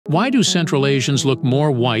Why do Central Asians look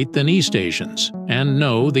more white than East Asians? And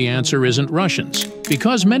no, the answer isn't Russians.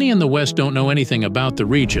 Because many in the West don't know anything about the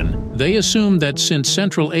region, they assume that since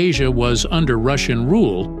Central Asia was under Russian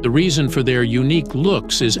rule, the reason for their unique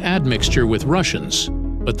looks is admixture with Russians.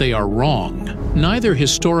 But they are wrong. Neither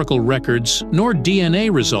historical records nor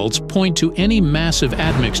DNA results point to any massive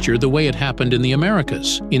admixture the way it happened in the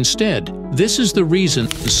Americas. Instead, this is the reason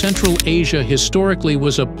Central Asia historically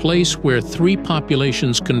was a place where three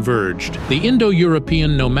populations converged: the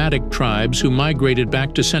Indo-European nomadic tribes who migrated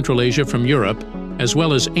back to Central Asia from Europe, as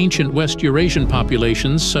well as ancient West Eurasian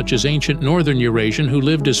populations such as ancient Northern Eurasian who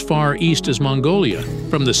lived as far east as Mongolia.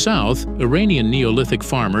 From the south, Iranian Neolithic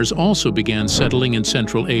farmers also began settling in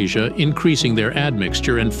Central Asia, increasing their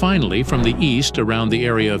admixture, and finally, from the east, around the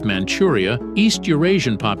area of Manchuria, East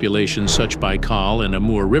Eurasian populations such Baikal and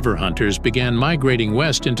Amur river hunters began migrating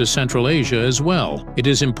west into Central Asia as well. It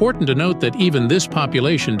is important to note that even this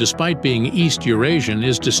population, despite being East Eurasian,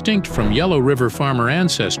 is distinct from Yellow River farmer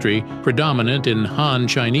ancestry, predominant in Han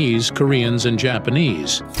Chinese, Koreans, and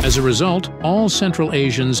Japanese. As a result, all Central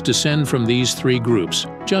Asians descend from these three groups,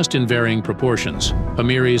 just in varying proportions.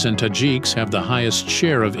 Pamiris and Tajiks have the highest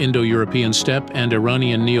share of Indo-European steppe and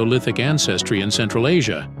Iranian Neolithic ancestry in Central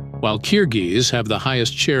Asia, while Kyrgyz have the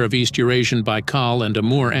highest share of East Eurasian Baikal and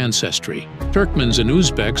Amur ancestry. Turkmens and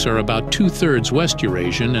Uzbeks are about 2/3 West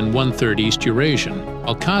Eurasian and 1/3 East Eurasian,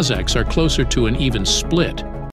 while Kazakhs are closer to an even split.